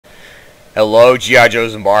Hello, G.I.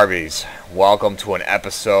 Joes and Barbies. Welcome to an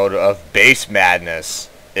episode of Base Madness.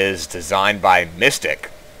 It is designed by Mystic.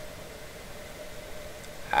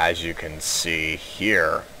 As you can see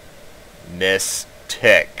here,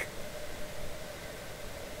 Mystic.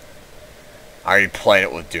 I'm already playing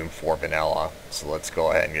it with Doom 4 Vanilla, so let's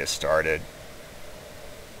go ahead and get started.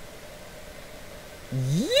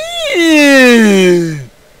 Yeah!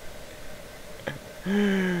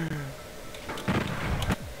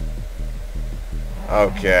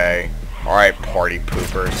 Okay. Alright, party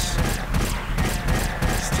poopers.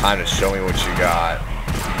 It's time to show me what you got.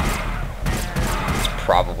 It's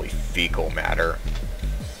probably fecal matter.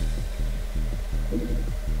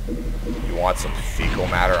 You want some fecal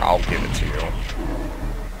matter? I'll give it to you.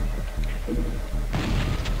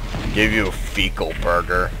 Give you a fecal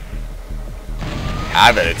burger.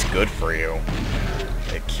 Have it, it's good for you.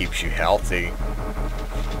 It keeps you healthy.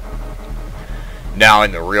 Now,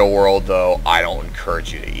 in the real world, though, I don't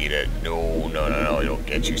encourage you to eat it. No, it'll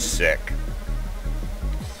get you sick.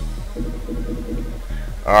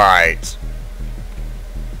 Alright.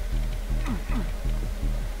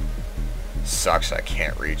 Sucks I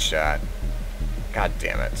can't reach that. God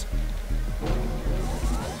damn it.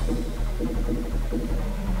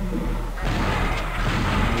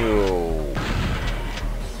 No.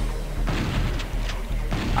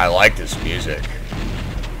 I like this music.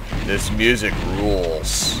 This music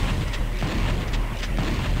rules.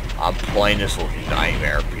 I'm playing this with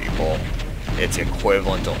Nightmare, people. It's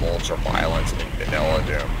equivalent to Ultra Violence in Vanilla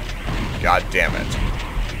Doom. God damn it.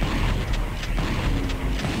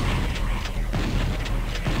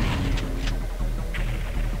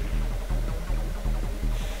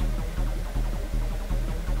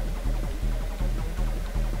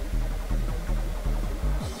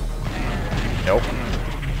 Nope.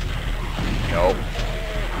 Nope.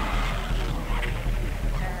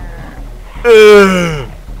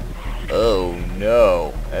 Oh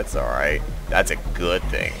no, that's alright. That's a good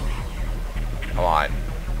thing. Come on.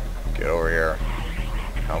 Get over here.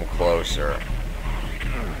 Come closer.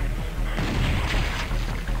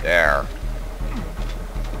 There.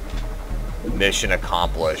 Mission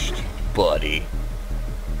accomplished, buddy.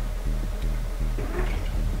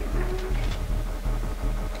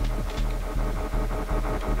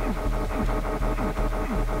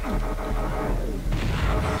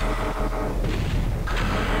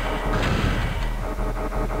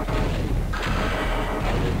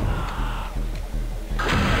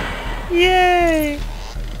 Yay!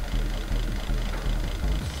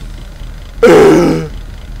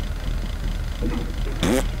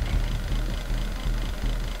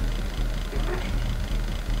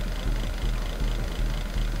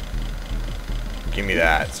 Give me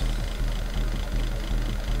that.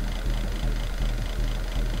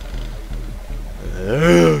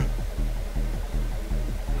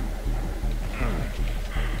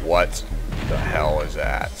 What the hell is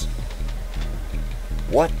that?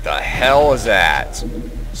 What the hell is that?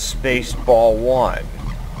 Spaceball 1.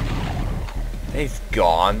 They've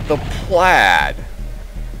gone the plaid.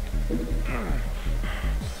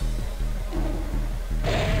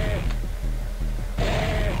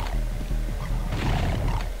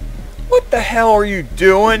 What the hell are you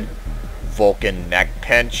doing? Vulcan neck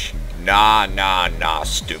pinch? Nah,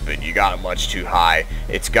 stupid. You got it much too high.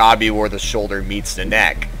 It's gotta be where the shoulder meets the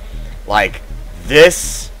neck. Like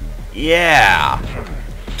this? Yeah.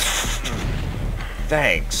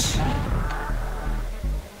 Thanks.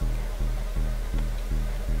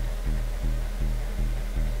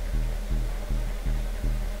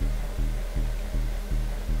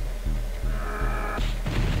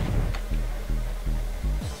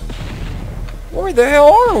 Where the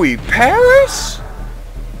hell are we? Paris?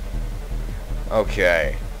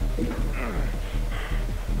 Okay.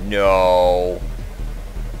 No.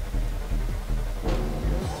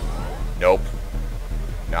 Nope.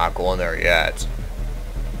 Not going there yet.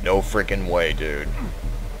 No freaking way, dude.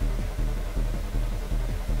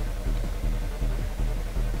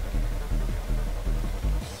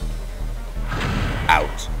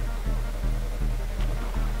 Out.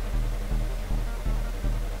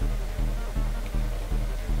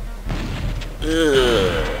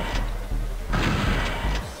 Ugh.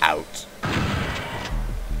 Out.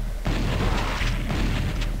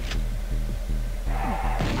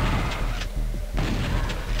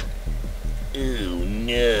 Ooh,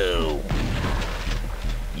 no.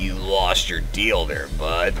 You lost your deal there,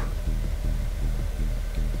 bud.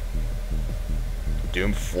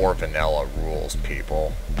 Doom 4 Vanilla rules,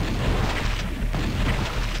 people.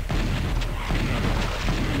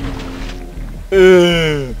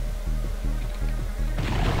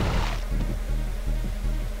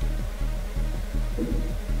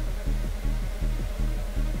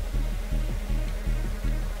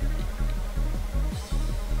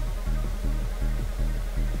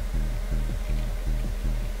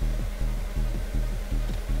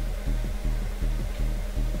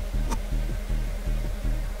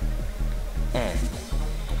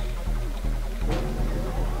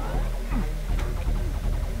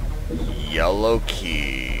 Yellow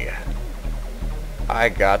key. I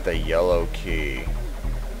got the yellow key.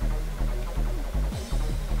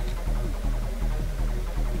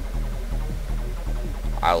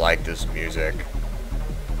 I like this music.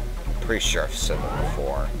 Pretty sure I've said that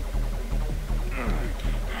before.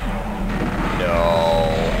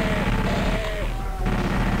 No.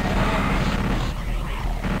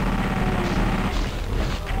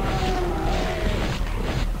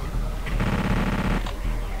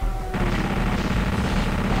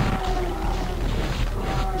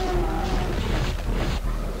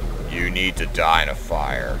 You need to die in a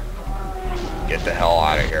fire. Get the hell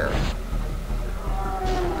out of here.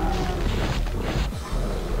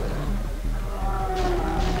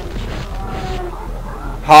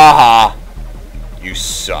 Haha! You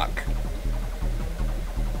suck.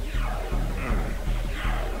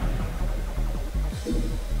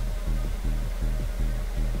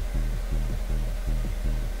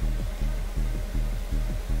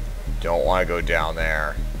 Don't want to go down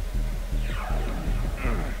there.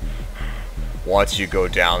 Once you go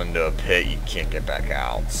down into a pit, you can't get back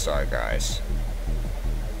out. Sorry, guys.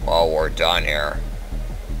 Well, we're done here.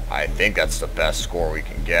 I think that's the best score we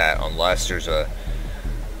can get, unless there's a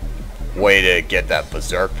way to get that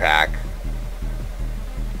Berserk pack.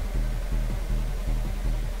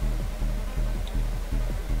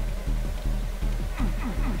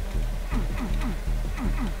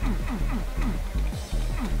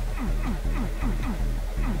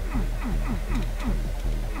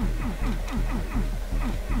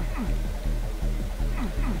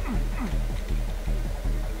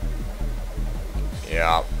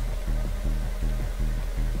 Yeah.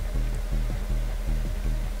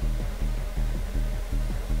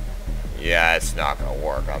 Yeah, it's not gonna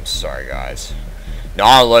work. I'm sorry, guys.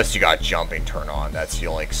 Not unless you got jumping turned on. That's the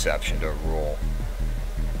only exception to the rule.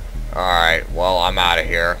 Alright, well, I'm out of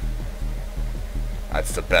here.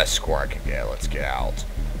 That's the best score I can get. Let's get out.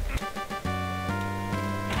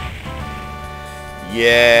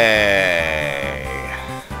 Yay!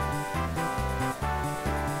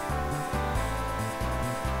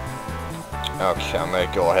 Okay, I'm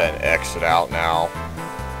gonna go ahead and exit out now.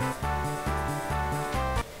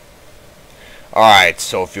 Alright,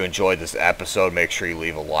 so if you enjoyed this episode, make sure you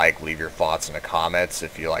leave a like, leave your thoughts in the comments.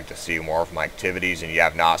 If you'd like to see more of my activities and you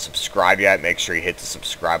have not subscribed yet, make sure you hit the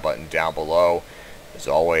subscribe button down below. As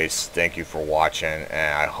always, thank you for watching,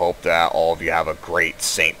 and I hope that all of you have a great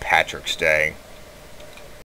St. Patrick's Day.